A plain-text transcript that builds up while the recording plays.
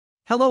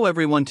Hello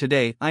everyone,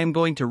 today I am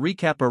going to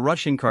recap a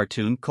Russian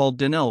cartoon called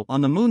Dunno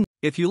on the moon.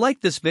 If you like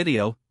this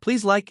video,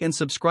 please like and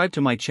subscribe to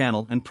my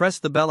channel and press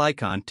the bell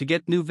icon to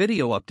get new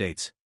video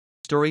updates.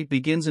 Story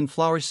begins in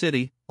Flower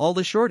City. All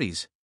the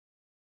shorties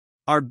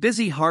are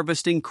busy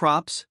harvesting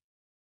crops.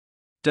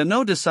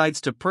 Dunno decides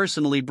to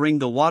personally bring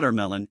the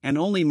watermelon and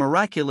only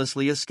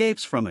miraculously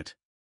escapes from it.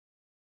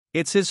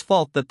 It's his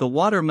fault that the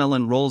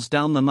watermelon rolls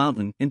down the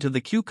mountain into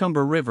the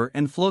Cucumber River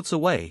and floats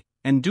away,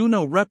 and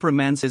Dunno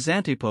reprimands his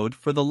antipode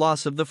for the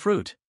loss of the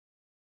fruit.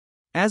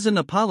 As an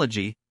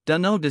apology,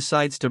 Dunno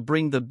decides to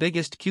bring the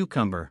biggest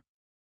cucumber.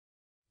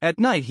 At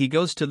night he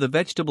goes to the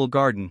vegetable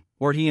garden,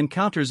 where he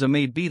encounters a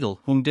maid beetle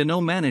whom Dunno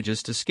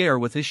manages to scare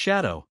with his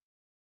shadow.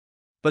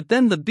 But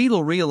then the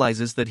beetle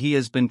realizes that he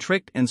has been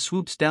tricked and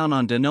swoops down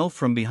on Dunno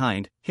from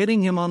behind,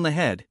 hitting him on the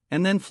head,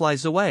 and then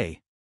flies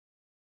away.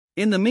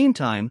 In the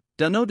meantime,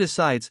 Dunno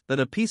decides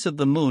that a piece of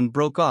the moon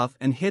broke off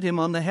and hit him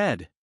on the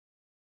head.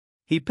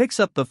 He picks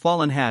up the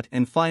fallen hat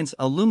and finds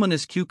a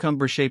luminous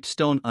cucumber-shaped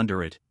stone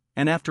under it,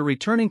 and after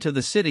returning to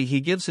the city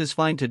he gives his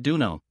find to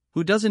Dunno,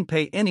 who doesn't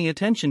pay any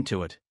attention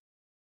to it.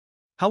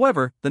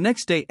 However, the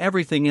next day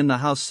everything in the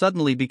house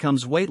suddenly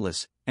becomes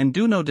weightless, and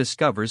Dunno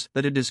discovers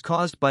that it is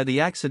caused by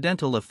the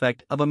accidental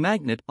effect of a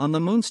magnet on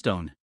the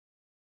moonstone.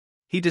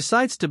 He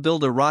decides to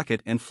build a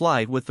rocket and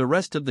fly with the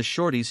rest of the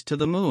shorties to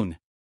the moon.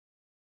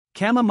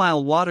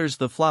 Chamomile waters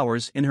the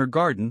flowers in her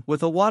garden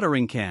with a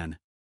watering can.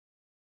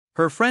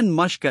 Her friend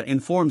Mushka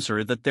informs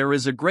her that there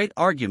is a great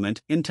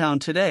argument in town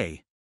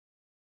today.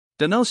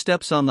 Dunno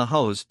steps on the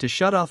hose to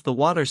shut off the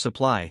water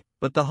supply,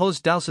 but the hose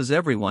douses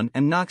everyone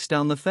and knocks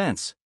down the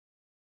fence.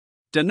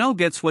 Dunno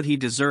gets what he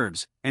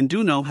deserves, and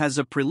Dunno has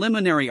a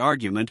preliminary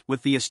argument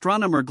with the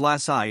astronomer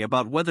Glass Eye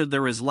about whether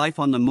there is life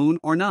on the moon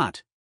or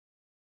not.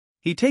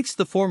 He takes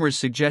the former's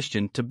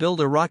suggestion to build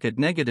a rocket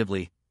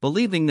negatively,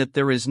 believing that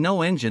there is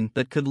no engine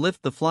that could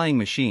lift the flying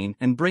machine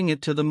and bring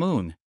it to the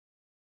moon.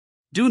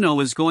 Dunno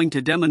is going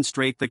to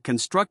demonstrate the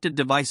constructed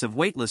device of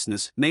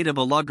weightlessness made of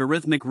a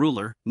logarithmic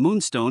ruler,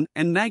 moonstone,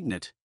 and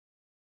magnet.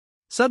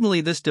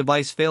 Suddenly this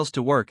device fails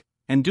to work,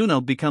 and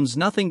Dunno becomes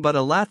nothing but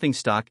a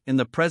laughingstock in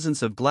the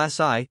presence of Glass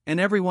Eye and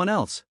everyone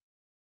else.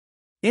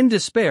 In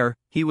despair,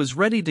 he was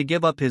ready to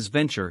give up his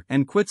venture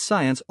and quit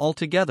science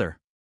altogether.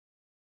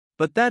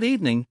 But that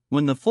evening,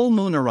 when the full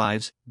moon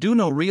arrives,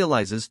 Dunno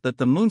realizes that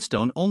the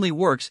moonstone only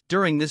works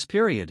during this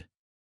period.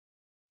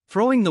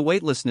 Throwing the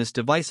weightlessness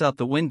device out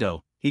the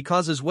window, he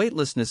causes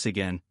weightlessness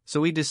again,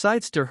 so he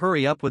decides to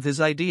hurry up with his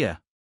idea.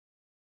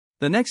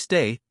 The next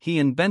day, he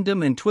and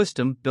Bendum and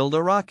Twistum build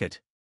a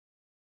rocket.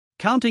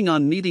 Counting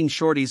on meeting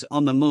shorties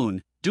on the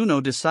moon, Dunno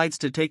decides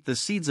to take the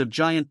seeds of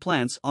giant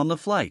plants on the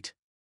flight.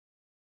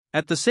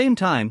 At the same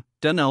time,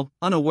 Dunno,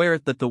 unaware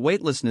that the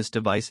weightlessness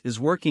device is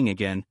working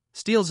again,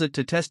 steals it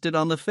to test it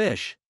on the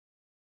fish.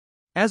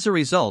 As a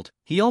result,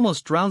 he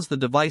almost drowns the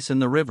device in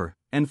the river,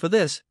 and for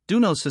this,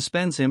 Dunno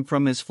suspends him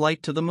from his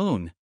flight to the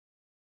moon.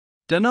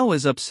 Dunno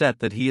is upset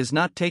that he is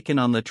not taken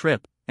on the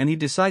trip, and he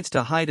decides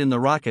to hide in the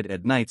rocket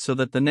at night so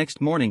that the next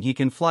morning he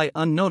can fly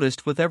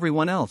unnoticed with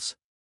everyone else.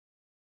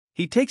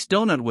 He takes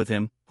Donut with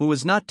him, who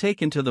is not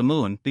taken to the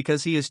moon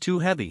because he is too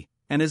heavy,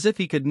 and as if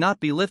he could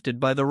not be lifted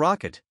by the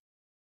rocket.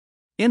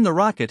 In the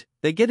rocket,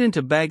 they get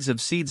into bags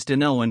of seeds,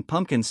 Dunno in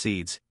pumpkin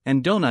seeds,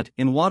 and Donut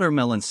in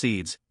watermelon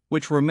seeds,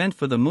 which were meant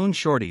for the moon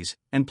shorties,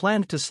 and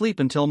planned to sleep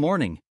until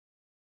morning.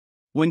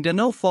 When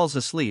Dunno falls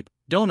asleep,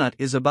 Donut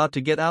is about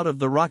to get out of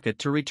the rocket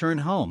to return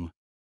home.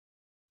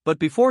 But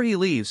before he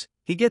leaves,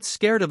 he gets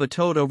scared of a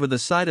toad over the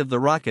side of the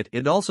rocket.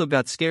 It also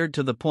got scared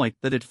to the point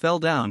that it fell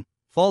down,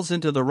 falls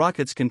into the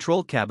rocket's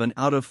control cabin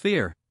out of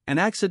fear, and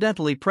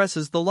accidentally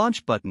presses the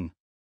launch button.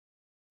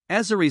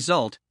 As a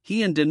result,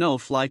 he and Dunno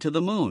fly to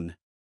the moon.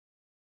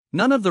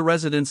 None of the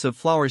residents of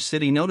Flower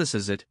City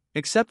notices it,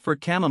 except for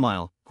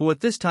Chamomile, who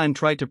at this time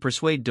tried to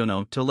persuade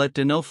Dunno to let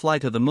Dunno fly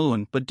to the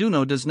moon, but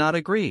Dunno does not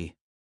agree.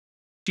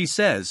 She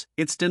says,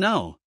 "It's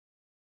Dunno.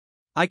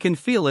 I can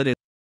feel it."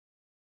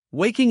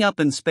 Waking up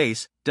in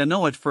space,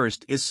 Dunno at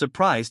first is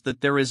surprised that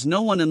there is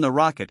no one in the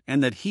rocket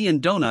and that he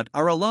and Donut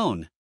are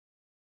alone.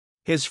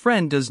 His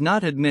friend does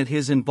not admit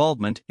his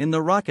involvement in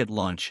the rocket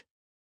launch.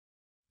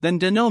 Then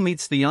Dunno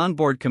meets the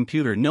onboard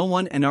computer no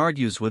one and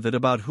argues with it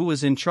about who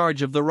is in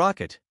charge of the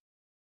rocket.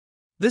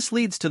 This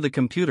leads to the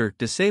computer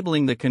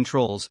disabling the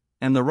controls,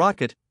 and the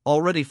rocket,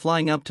 already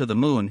flying up to the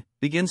moon,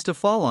 begins to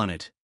fall on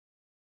it.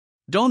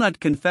 Donut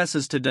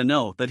confesses to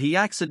Dunno that he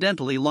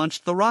accidentally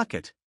launched the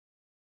rocket.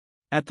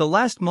 At the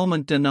last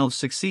moment Dunno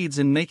succeeds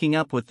in making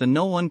up with the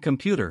no-one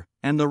computer,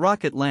 and the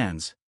rocket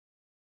lands.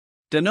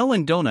 Dunno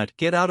and Donut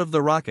get out of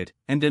the rocket,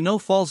 and Dunno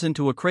falls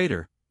into a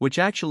crater, which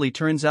actually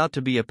turns out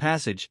to be a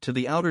passage to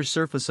the outer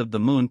surface of the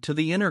moon to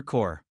the inner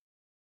core.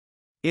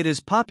 It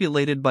is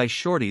populated by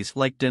shorties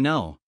like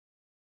Dunno.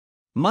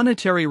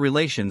 Monetary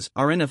relations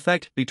are in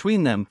effect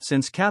between them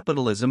since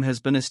capitalism has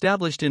been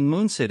established in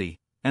Moon City,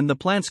 and the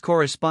plants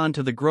correspond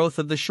to the growth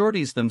of the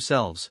shorties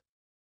themselves.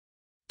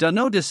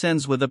 Dunno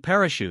descends with a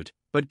parachute,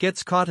 but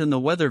gets caught in the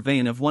weather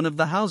vane of one of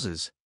the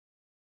houses.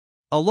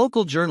 A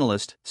local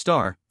journalist,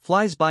 Star,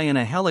 flies by in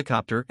a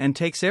helicopter and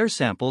takes air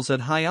samples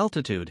at high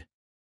altitude.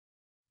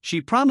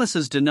 She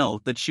promises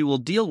Dunno that she will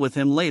deal with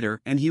him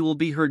later and he will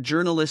be her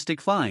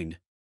journalistic find.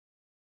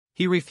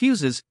 He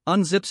refuses,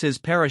 unzips his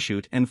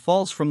parachute and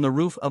falls from the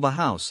roof of a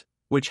house,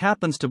 which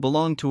happens to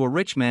belong to a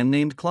rich man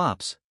named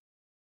Klops.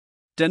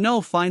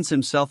 Dunno finds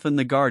himself in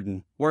the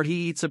garden, where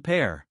he eats a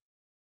pear.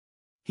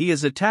 He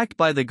is attacked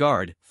by the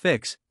guard,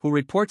 Fix, who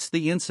reports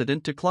the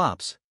incident to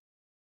Klops.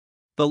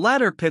 The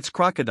latter pits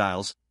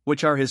crocodiles,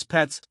 which are his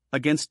pets,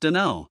 against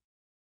Dunno.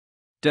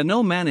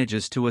 Dunno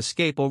manages to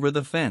escape over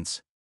the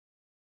fence.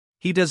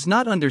 He does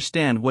not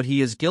understand what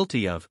he is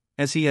guilty of,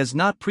 as he has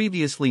not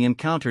previously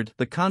encountered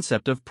the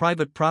concept of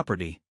private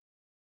property.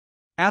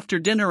 After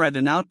dinner at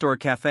an outdoor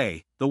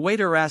cafe, the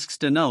waiter asks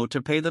Dunno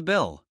to pay the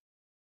bill.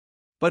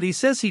 But he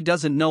says he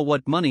doesn't know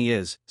what money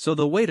is, so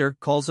the waiter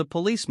calls a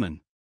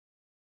policeman.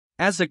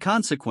 As a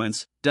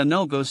consequence,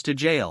 Dunno goes to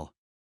jail.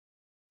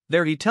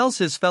 There he tells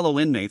his fellow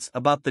inmates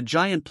about the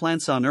giant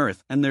plants on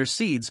Earth and their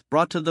seeds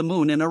brought to the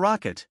moon in a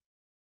rocket.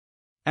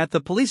 At the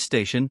police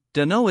station,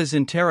 Dunno is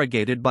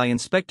interrogated by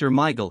Inspector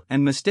Meigel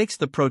and mistakes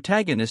the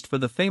protagonist for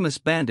the famous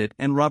bandit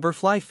and robber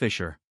Fly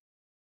Fisher.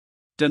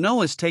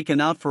 Dunno is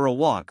taken out for a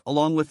walk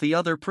along with the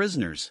other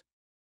prisoners.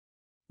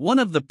 One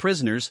of the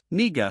prisoners,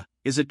 Miga,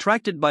 is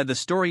attracted by the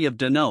story of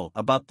Dunno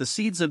about the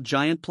seeds of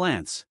giant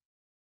plants.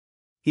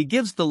 He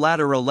gives the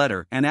latter a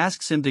letter and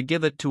asks him to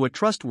give it to a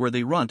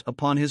trustworthy runt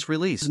upon his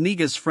release.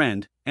 Miga's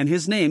friend, and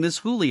his name is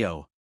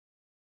Julio.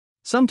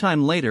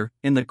 Sometime later,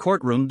 in the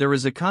courtroom there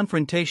is a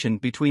confrontation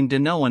between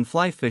Dunno and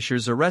Fly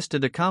Fisher's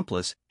arrested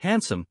accomplice,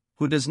 Handsome,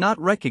 who does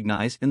not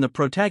recognize in the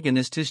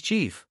protagonist his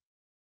chief.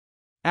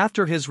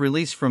 After his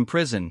release from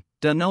prison,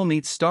 Dunno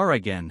meets Star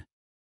again.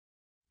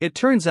 It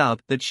turns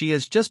out that she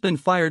has just been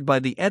fired by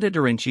the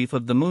editor-in-chief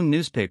of the Moon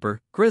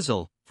newspaper,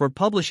 Grizzle, for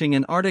publishing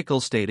an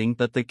article stating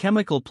that the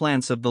chemical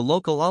plants of the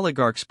local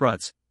oligarch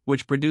sprouts,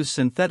 which produce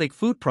synthetic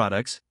food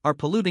products, are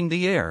polluting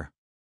the air.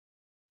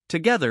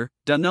 Together,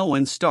 Dunno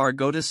and Star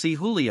go to see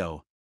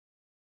Julio.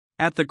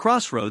 At the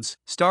crossroads,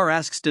 Star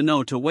asks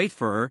Dunno to wait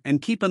for her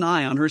and keep an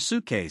eye on her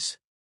suitcase.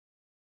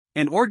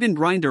 An organ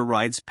grinder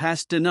rides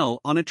past Dunno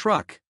on a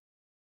truck.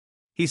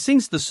 He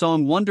sings the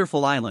song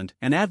Wonderful Island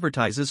and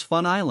advertises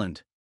Fun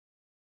Island.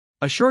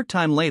 A short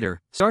time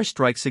later, Star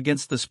strikes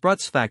against the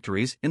Sprouts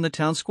factories in the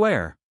town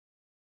square.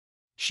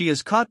 She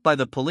is caught by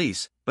the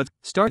police, but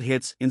Star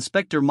hits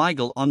Inspector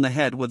Meigel on the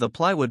head with a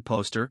plywood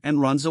poster and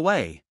runs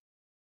away.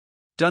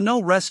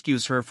 Dunno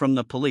rescues her from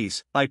the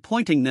police by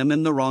pointing them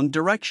in the wrong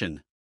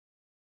direction.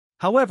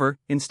 However,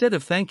 instead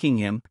of thanking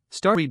him,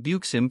 Star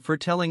rebukes him for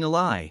telling a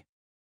lie.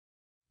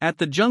 At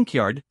the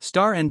junkyard,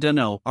 Star and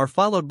Dunno are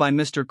followed by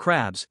Mr.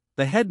 Krabs,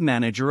 the head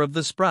manager of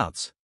the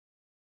Sprouts.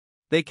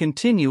 They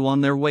continue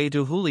on their way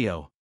to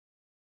Julio.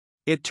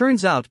 It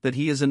turns out that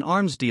he is an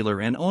arms dealer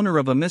and owner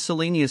of a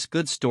miscellaneous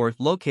goods store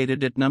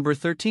located at number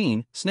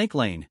 13, Snake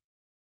Lane.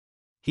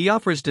 He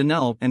offers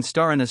Dunno and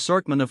Star an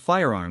assortment of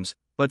firearms,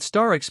 but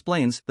Star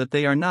explains that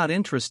they are not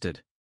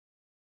interested.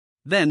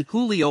 Then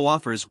Julio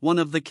offers one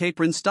of the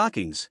capron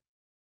stockings.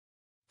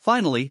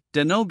 Finally,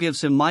 Dunno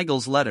gives him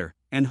Meigel's letter,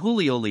 and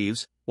Julio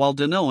leaves, while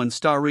Dunno and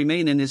Star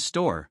remain in his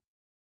store.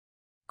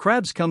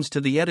 Krabs comes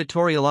to the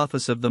editorial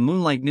office of the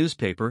Moonlight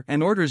newspaper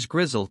and orders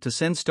Grizzle to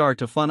send Star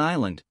to Fun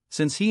Island,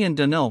 since he and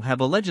Dunno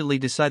have allegedly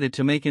decided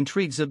to make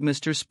intrigues of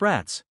Mr.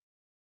 Spratz.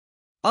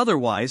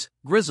 Otherwise,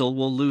 Grizzle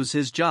will lose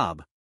his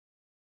job.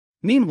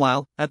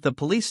 Meanwhile, at the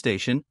police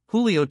station,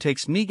 Julio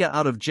takes Miga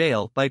out of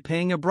jail by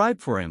paying a bribe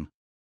for him.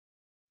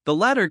 The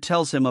latter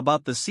tells him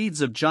about the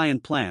seeds of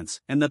giant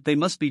plants and that they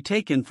must be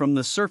taken from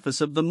the surface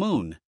of the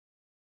moon.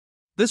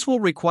 This will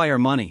require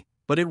money,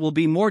 but it will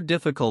be more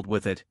difficult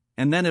with it,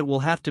 and then it will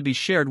have to be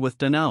shared with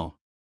Dunno.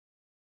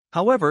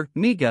 However,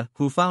 Miga,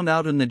 who found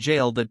out in the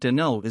jail that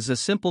Dunno is a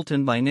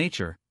simpleton by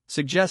nature,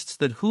 suggests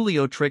that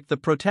Julio tricked the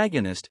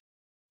protagonist.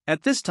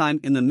 At this time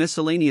in the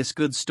miscellaneous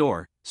goods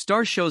store,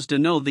 Star shows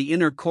Dunno the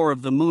inner core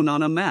of the moon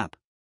on a map.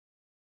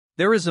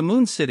 There is a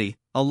moon city,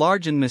 a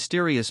large and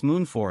mysterious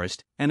moon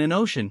forest, and an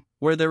ocean,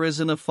 where there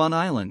isn't a fun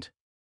island.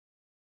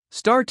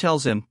 Star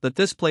tells him that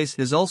this place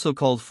is also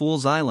called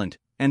Fool's Island,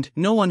 and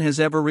no one has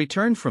ever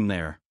returned from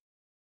there.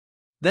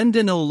 Then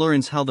Dunno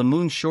learns how the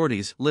moon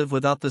shorties live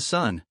without the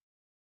sun.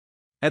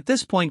 At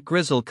this point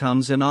Grizzle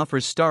comes and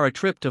offers Star a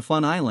trip to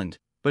Fun Island,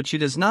 but she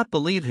does not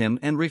believe him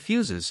and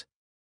refuses.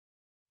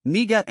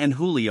 Miga and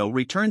Julio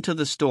return to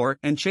the store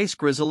and chase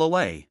Grizzle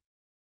away.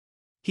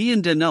 He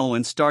and Dunno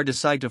and Star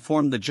decide to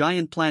form the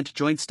Giant Plant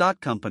Joint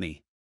Stock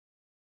Company.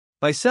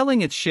 By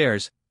selling its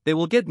shares, they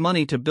will get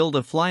money to build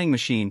a flying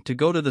machine to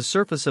go to the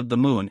surface of the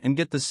moon and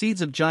get the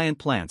seeds of giant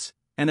plants,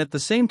 and at the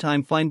same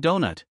time find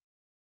Donut.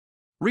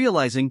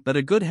 Realizing that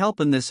a good help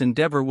in this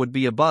endeavor would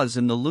be a buzz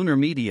in the lunar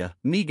media,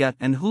 Miga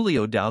and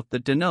Julio doubt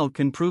that Dunno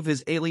can prove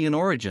his alien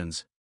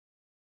origins.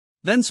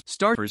 Then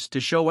Star offers to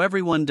show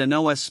everyone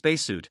Dunno's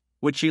spacesuit,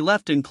 which he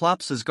left in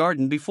Klops's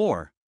garden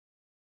before.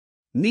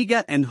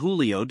 Miga and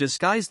Julio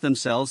disguise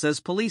themselves as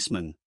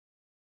policemen.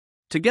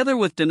 Together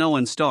with Dunno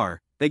and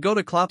Star, they go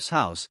to Klops'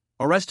 house,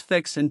 arrest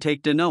Fix and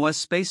take Dunno's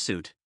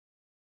spacesuit.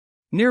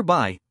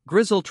 Nearby,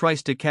 Grizzle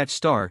tries to catch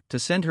Star to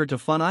send her to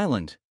Fun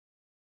Island.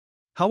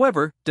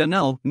 However,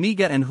 Dunno,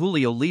 Miga and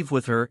Julio leave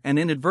with her and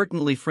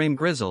inadvertently frame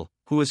Grizzle,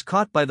 who is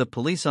caught by the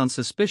police on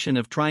suspicion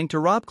of trying to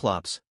rob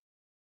Klops.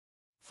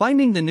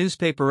 Finding the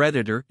newspaper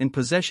editor in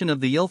possession of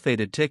the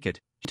ill-fated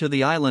ticket to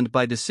the island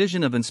by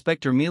decision of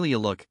Inspector Melia,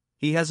 look,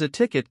 he has a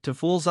ticket to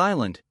Fool's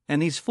Island,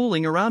 and he's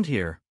fooling around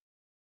here.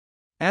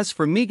 As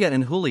for Miga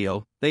and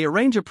Julio, they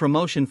arrange a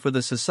promotion for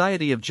the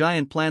Society of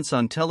Giant Plants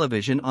on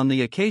television on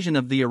the occasion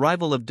of the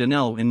arrival of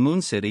Dunno in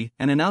Moon City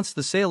and announce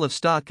the sale of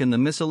stock in the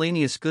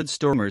miscellaneous goods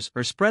store. Rumors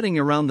are spreading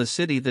around the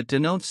city that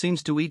Dunno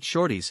seems to eat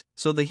shorties,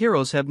 so the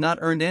heroes have not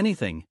earned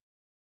anything.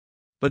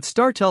 But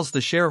Star tells the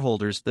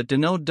shareholders that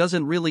Dunno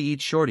doesn't really eat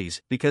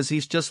shorties because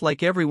he's just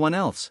like everyone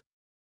else.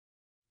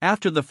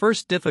 After the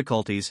first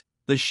difficulties,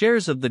 the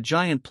shares of the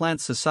Giant Plant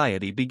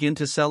Society begin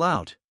to sell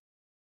out.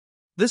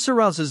 This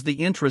arouses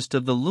the interest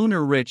of the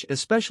lunar rich,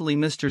 especially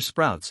Mr.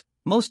 Sprouts,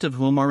 most of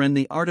whom are in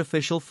the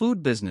artificial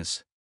food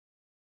business.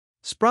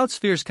 Sprouts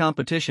fears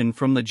competition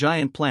from the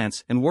giant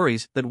plants and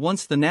worries that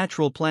once the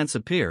natural plants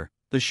appear,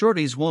 the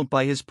shorties won't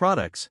buy his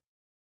products.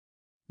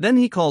 Then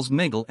he calls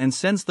Miggle and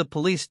sends the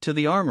police to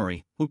the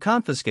armory, who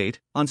confiscate,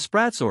 on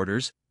Sprouts'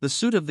 orders, the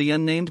suit of the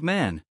unnamed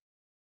man.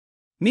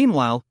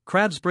 Meanwhile,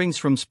 Krabs brings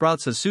from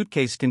Sprouts a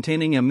suitcase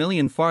containing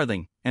 $1,000,000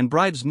 farthing, and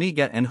bribes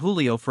Miga and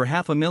Julio for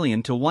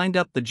 $500,000 to wind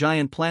up the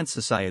Giant Plant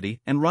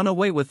Society and run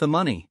away with the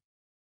money.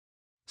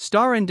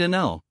 Star and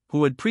Dunno,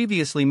 who had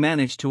previously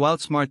managed to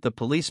outsmart the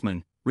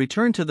policeman,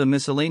 return to the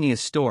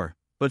miscellaneous store,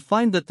 but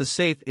find that the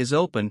safe is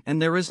open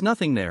and there is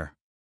nothing there.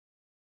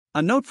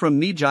 A note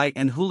from Migi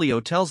and Julio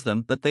tells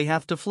them that they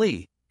have to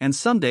flee, and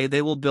someday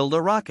they will build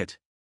a rocket.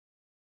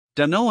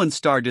 Dunno and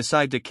Star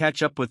decide to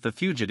catch up with the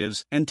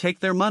fugitives and take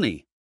their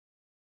money.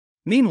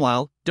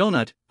 Meanwhile,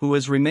 Donut, who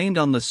has remained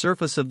on the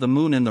surface of the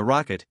moon in the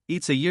rocket,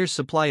 eats a year's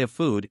supply of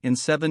food in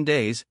 7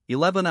 days,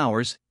 11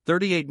 hours,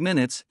 38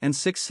 minutes, and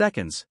 6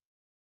 seconds.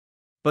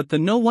 But the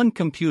No-One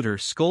computer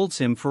scolds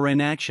him for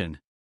inaction.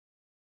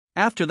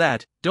 After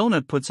that,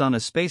 Donut puts on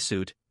a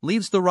spacesuit,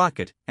 leaves the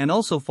rocket, and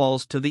also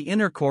falls to the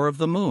inner core of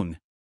the moon.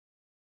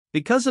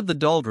 Because of the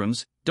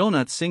doldrums,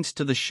 Donut sinks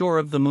to the shore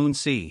of the Moon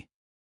Sea.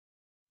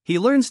 He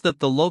learns that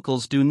the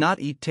locals do not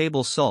eat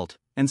table salt,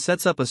 and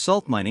sets up a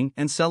salt mining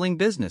and selling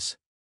business.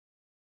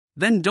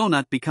 Then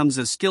Donut becomes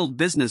a skilled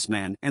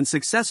businessman and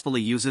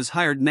successfully uses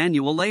hired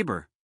manual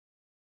labor.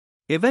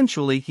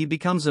 Eventually he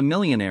becomes a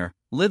millionaire,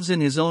 lives in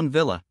his own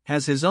villa,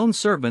 has his own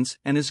servants,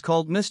 and is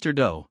called Mr.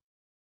 Dough.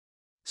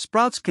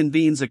 Sprouts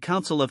convenes a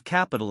council of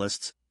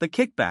capitalists, the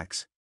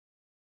Kickbacks.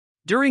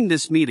 During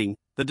this meeting,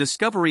 the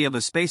discovery of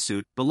a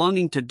spacesuit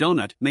belonging to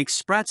Donut makes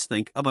Sprouts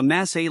think of a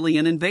mass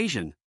alien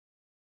invasion.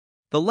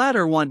 The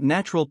latter want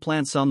natural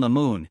plants on the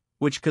moon,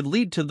 which could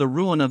lead to the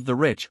ruin of the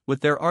rich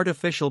with their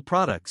artificial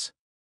products.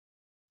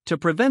 To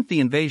prevent the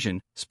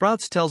invasion,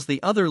 Sprouts tells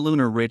the other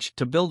lunar rich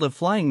to build a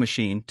flying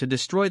machine to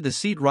destroy the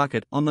seed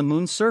rocket on the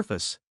moon's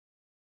surface.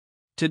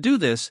 To do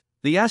this,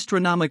 the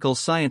astronomical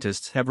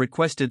scientists have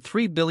requested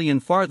 3 billion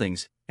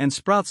farthings, and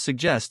Sprouts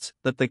suggests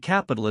that the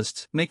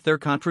capitalists make their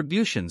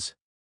contributions.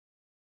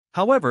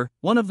 However,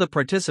 one of the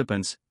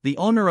participants, the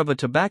owner of a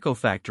tobacco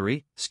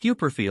factory,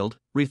 Scuperfield,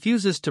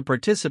 refuses to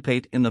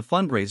participate in the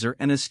fundraiser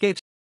and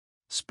escapes.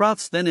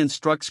 Sprouts then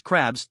instructs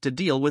Krabs to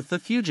deal with the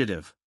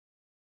fugitive.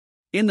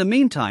 In the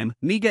meantime,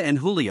 Miga and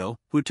Julio,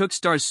 who took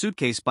Star's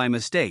suitcase by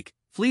mistake,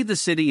 flee the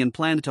city and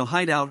plan to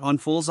hide out on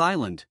Fool's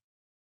Island.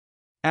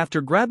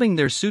 After grabbing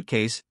their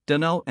suitcase,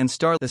 Dunno and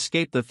Star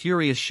escape the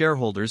furious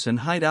shareholders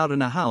and hide out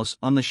in a house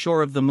on the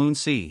shore of the Moon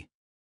Sea.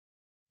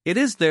 It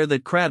is there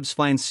that Krabs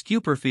finds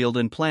Scuperfield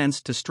and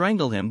plans to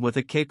strangle him with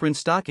a capron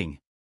stocking.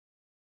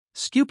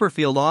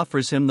 Scuperfield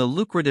offers him the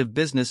lucrative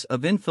business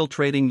of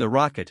infiltrating the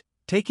rocket,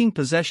 taking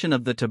possession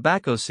of the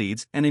tobacco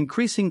seeds and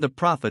increasing the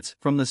profits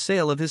from the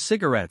sale of his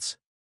cigarettes.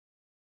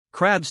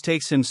 Krabs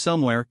takes him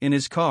somewhere in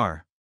his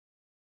car.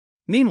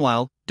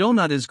 Meanwhile,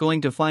 Donut is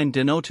going to find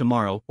Dunno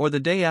tomorrow or the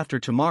day after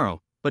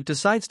tomorrow, but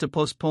decides to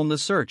postpone the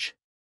search.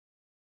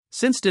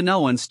 Since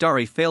Dunno and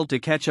Starry failed to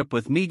catch up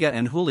with Miga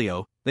and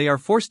Julio, they are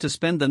forced to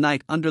spend the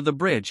night under the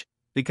bridge,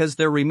 because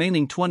their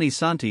remaining 20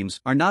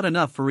 centimes are not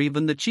enough for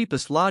even the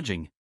cheapest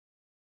lodging.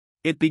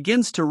 It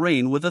begins to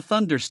rain with a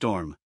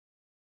thunderstorm.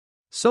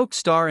 Soak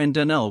Star and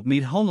Dunno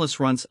meet homeless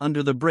runts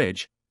under the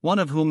bridge, one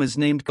of whom is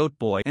named Goat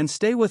Boy, and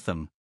stay with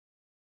them.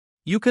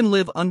 You can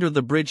live under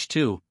the bridge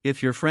too,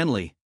 if you're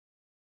friendly.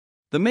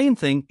 The main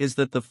thing is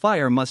that the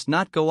fire must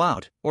not go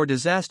out, or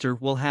disaster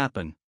will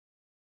happen.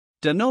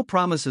 Dunno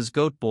promises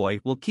Goat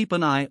Boy will keep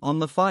an eye on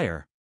the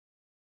fire.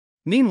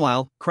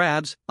 Meanwhile,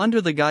 Krabs,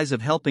 under the guise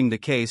of helping the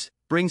case,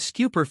 brings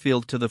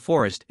Scuperfield to the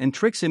forest and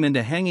tricks him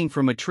into hanging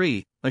from a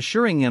tree,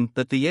 assuring him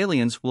that the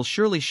aliens will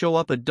surely show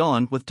up at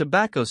dawn with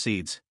tobacco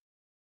seeds.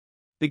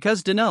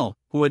 Because Dunno,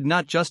 who had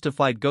not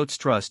justified Goat's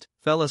trust,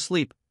 fell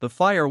asleep, the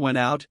fire went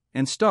out,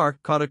 and Star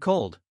caught a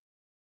cold.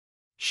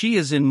 She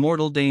is in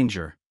mortal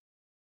danger.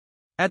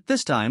 At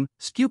this time,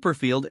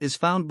 Scuperfield is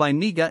found by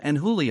Miga and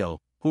Julio,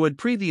 who had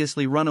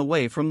previously run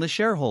away from the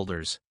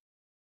shareholders.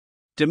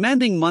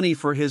 Demanding money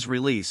for his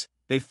release,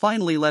 they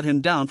finally let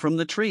him down from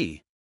the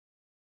tree.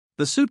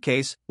 The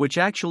suitcase, which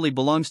actually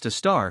belongs to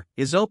Star,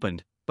 is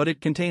opened, but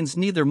it contains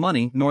neither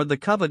money nor the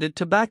coveted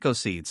tobacco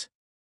seeds.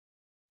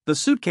 The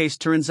suitcase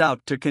turns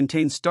out to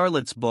contain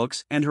Starlet's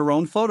books and her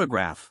own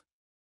photograph.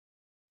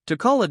 To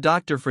call a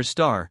doctor for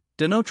Star,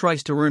 Dunno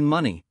tries to earn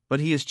money, but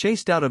he is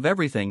chased out of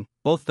everything,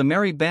 both the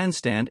merry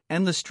bandstand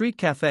and the street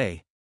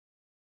cafe.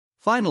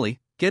 Finally,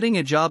 getting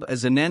a job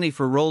as a nanny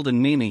for Roald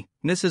and Mimi,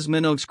 Mrs.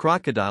 Minogue's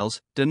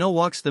crocodiles, Dunno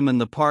walks them in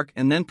the park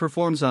and then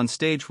performs on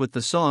stage with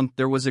the song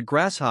 "There Was a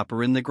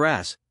Grasshopper in the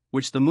Grass,"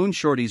 which the Moon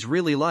Shorties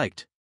really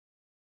liked.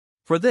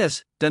 For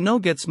this, Dunno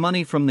gets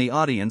money from the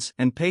audience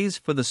and pays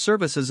for the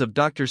services of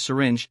Dr.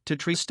 Syringe to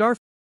treat Star.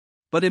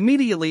 But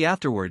immediately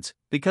afterwards,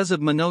 because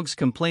of Minogue's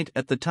complaint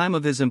at the time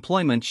of his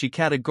employment, she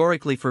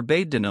categorically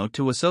forbade Dunno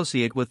to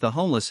associate with the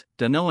homeless.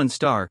 Dunno and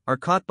Star are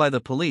caught by the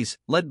police,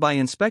 led by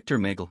Inspector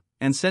Miggle,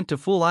 and sent to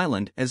Fool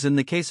Island as in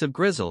the case of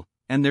Grizzle,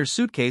 and their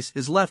suitcase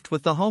is left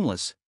with the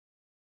homeless.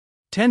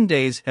 10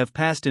 days have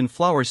passed in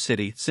Flower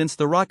City since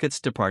the rocket's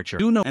departure.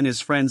 Dunno and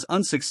his friends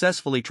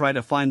unsuccessfully try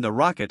to find the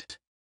rocket.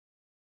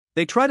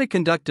 They try to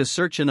conduct a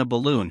search in a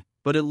balloon,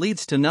 but it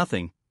leads to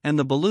nothing, and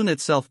the balloon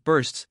itself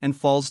bursts and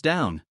falls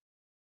down.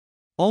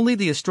 Only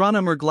the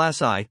astronomer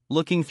Glass Eye,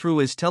 looking through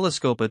his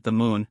telescope at the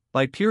moon,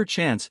 by pure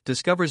chance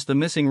discovers the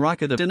missing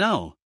rocket of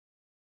Dunno,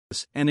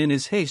 and in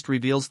his haste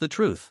reveals the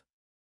truth.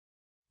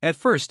 At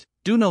first,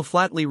 Dunno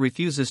flatly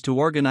refuses to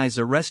organize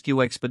a rescue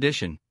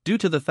expedition, due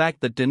to the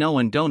fact that Dunno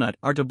and Donut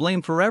are to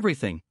blame for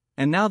everything,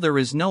 and now there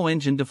is no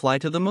engine to fly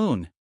to the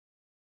moon.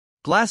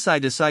 Glass Eye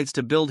decides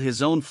to build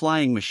his own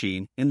flying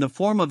machine in the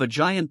form of a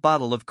giant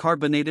bottle of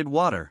carbonated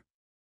water.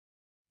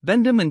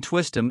 Bend'em and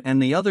Twist'em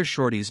and the other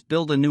shorties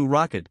build a new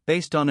rocket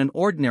based on an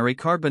ordinary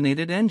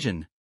carbonated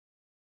engine.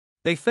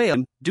 They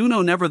fail.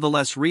 Dunno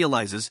nevertheless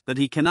realizes that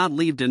he cannot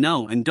leave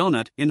Dunno and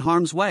Donut in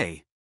harm's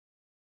way.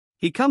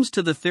 He comes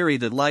to the theory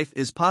that life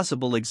is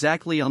possible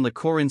exactly on the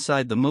core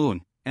inside the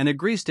moon, and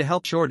agrees to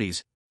help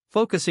shorties.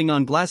 Focusing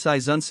on Glass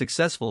Eye's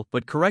unsuccessful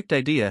but correct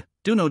idea,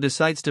 Dunno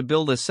decides to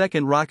build a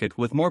second rocket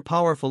with more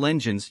powerful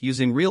engines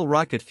using real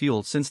rocket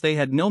fuel since they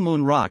had no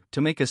moon rock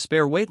to make a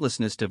spare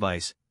weightlessness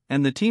device,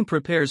 and the team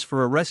prepares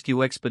for a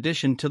rescue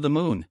expedition to the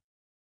moon.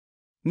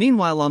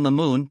 Meanwhile on the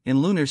moon,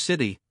 in Lunar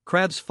City,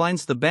 Krabs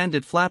finds the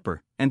bandit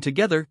Flapper, and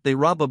together they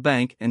rob a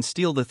bank and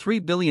steal the 3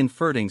 billion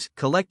furtings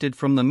collected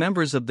from the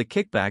members of the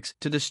Kickbacks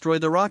to destroy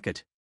the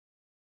rocket.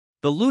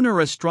 The lunar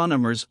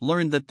astronomers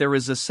learn that there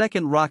is a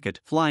second rocket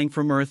flying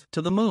from Earth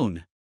to the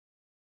moon.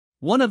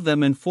 One of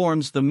them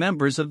informs the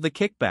members of the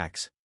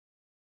Kickbacks.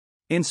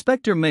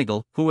 Inspector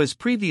Miggle, who has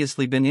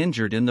previously been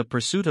injured in the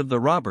pursuit of the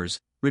robbers,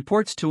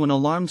 reports to an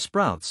alarmed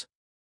Sprouts.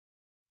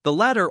 The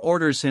latter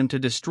orders him to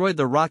destroy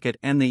the rocket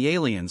and the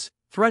aliens,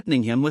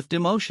 threatening him with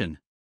demotion.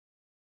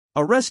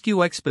 A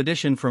rescue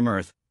expedition from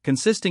Earth,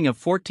 consisting of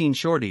 14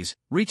 shorties,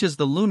 reaches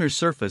the lunar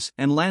surface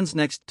and lands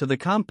next to the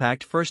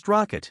compact first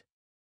rocket.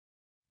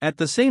 At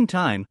the same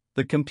time,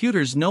 the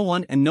computers No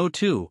 1 and No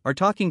 2 are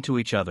talking to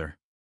each other.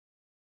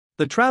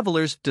 The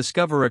travelers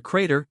discover a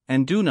crater,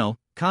 and Dunno,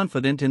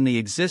 confident in the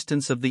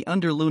existence of the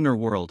underlunar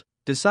world,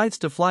 decides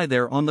to fly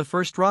there on the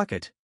first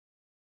rocket.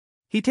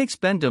 He takes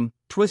Bend'em,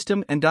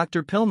 Twist'em and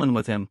Dr. Pillman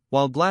with him,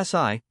 while Glass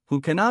Eye,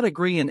 who cannot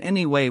agree in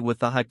any way with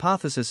the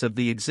hypothesis of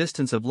the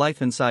existence of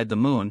life inside the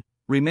moon,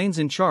 remains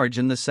in charge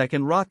in the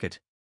second rocket.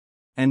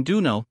 And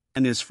Dunno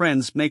and his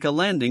friends make a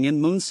landing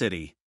in Moon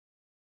City.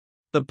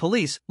 The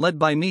police, led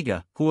by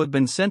Miga, who have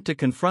been sent to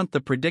confront the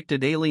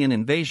predicted alien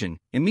invasion,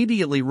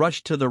 immediately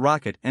rush to the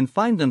rocket and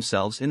find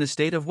themselves in a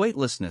state of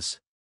weightlessness.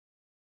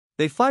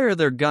 They fire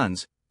their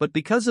guns, but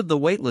because of the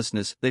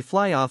weightlessness they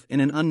fly off in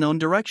an unknown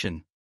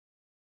direction.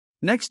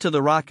 Next to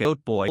the rocket,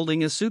 Goat Boy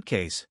holding a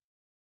suitcase.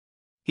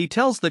 He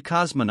tells the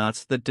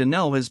cosmonauts that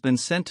Dunno has been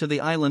sent to the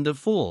Island of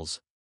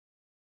Fools.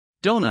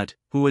 Donut,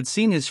 who had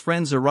seen his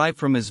friends arrive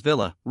from his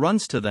villa,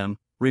 runs to them,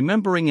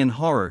 remembering in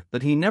horror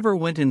that he never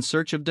went in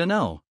search of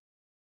Dunno.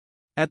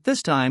 At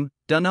this time,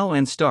 Dunno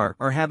and Star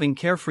are having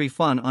carefree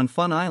fun on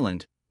Fun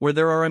Island, where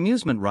there are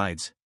amusement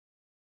rides.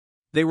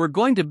 They were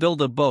going to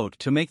build a boat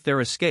to make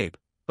their escape,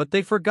 but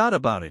they forgot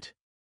about it.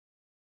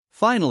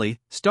 Finally,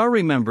 Star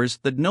remembers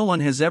that no one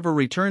has ever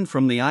returned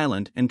from the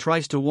island and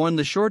tries to warn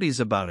the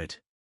shorties about it.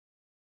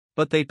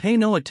 But they pay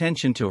no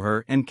attention to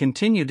her and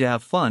continue to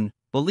have fun,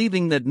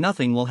 believing that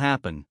nothing will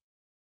happen.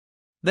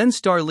 Then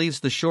Star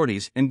leaves the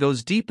shorties and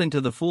goes deep into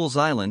the Fool's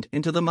Island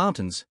into the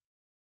mountains.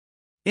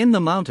 In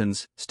the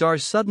mountains, Star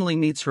suddenly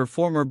meets her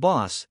former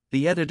boss,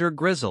 the editor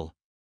Grizzle.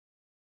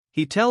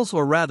 He tells,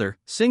 or rather,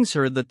 sings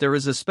her that there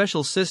is a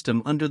special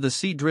system under the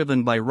sea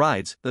driven by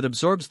rides that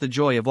absorbs the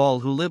joy of all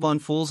who live on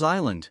Fool's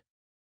Island.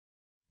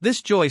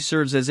 This joy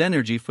serves as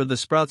energy for the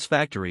Sprouts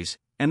factories,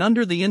 and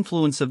under the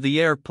influence of the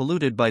air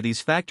polluted by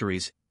these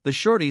factories, the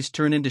shorties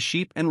turn into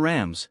sheep and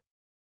rams.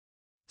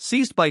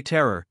 Seized by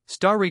terror,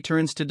 Star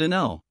returns to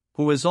Dunno,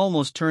 who has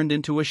almost turned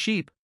into a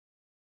sheep.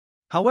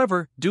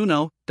 However,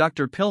 Dunno,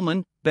 Dr.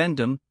 Pillman,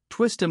 Bend'em,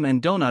 Twist'em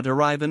and Donut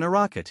arrive in a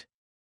rocket.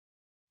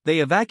 They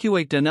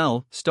evacuate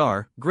Dunno,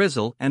 Star,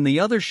 Grizzle, and the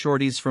other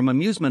shorties from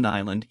Amusement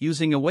Island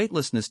using a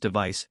weightlessness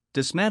device,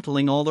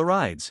 dismantling all the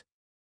rides.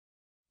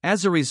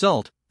 As a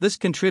result, this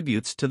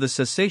contributes to the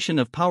cessation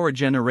of power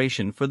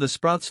generation for the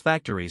Sprouts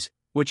factories,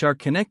 which are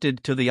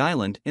connected to the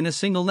island in a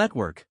single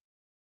network.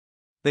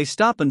 They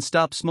stop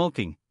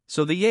smoking,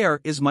 so the air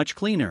is much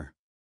cleaner.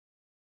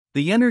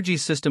 The energy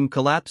system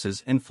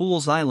collapses and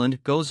Fool's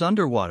Island goes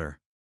underwater.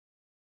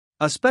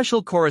 A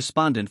special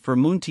correspondent for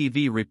Moon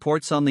TV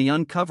reports on the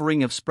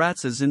uncovering of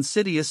Sprouts'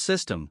 insidious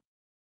system.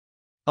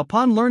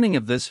 Upon learning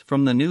of this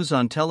from the news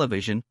on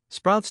television,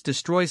 Sprouts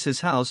destroys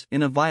his house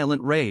in a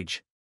violent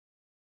rage.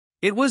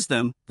 It was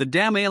them, the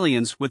damn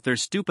aliens with their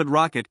stupid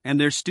rocket and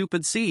their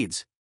stupid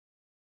seeds.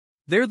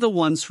 They're the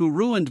ones who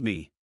ruined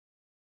me.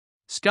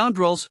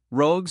 Scoundrels,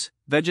 rogues,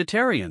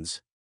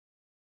 vegetarians.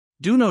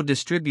 Dunno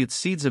distributes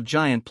seeds of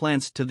giant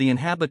plants to the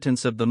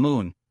inhabitants of the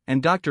moon,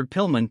 and Dr.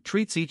 Pillman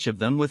treats each of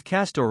them with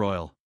castor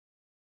oil.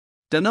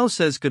 Dunno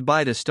says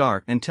goodbye to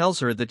Star and tells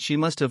her that she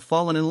must have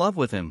fallen in love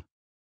with him.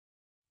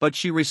 But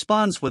she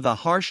responds with a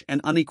harsh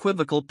and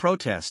unequivocal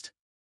protest.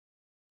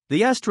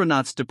 The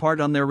astronauts depart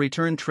on their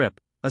return trip,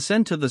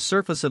 ascend to the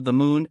surface of the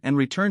moon and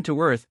return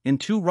to Earth in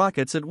 2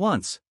 rockets at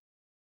once.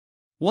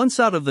 Once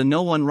out of the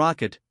No-1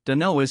 rocket,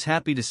 Dunno is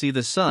happy to see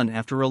the sun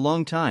after a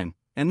long time,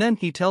 and then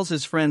he tells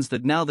his friends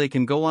that now they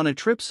can go on a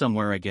trip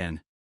somewhere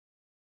again.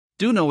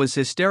 Dunno is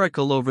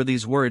hysterical over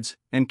these words,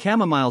 and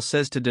Chamomile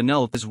says to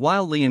Dunno is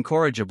wildly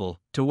incorrigible,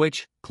 to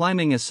which,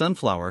 climbing a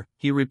sunflower,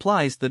 he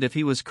replies that if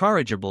he was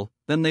corrigible,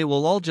 then they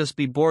will all just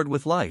be bored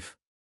with life.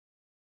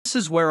 This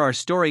is where our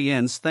story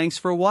ends. Thanks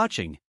for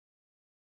watching.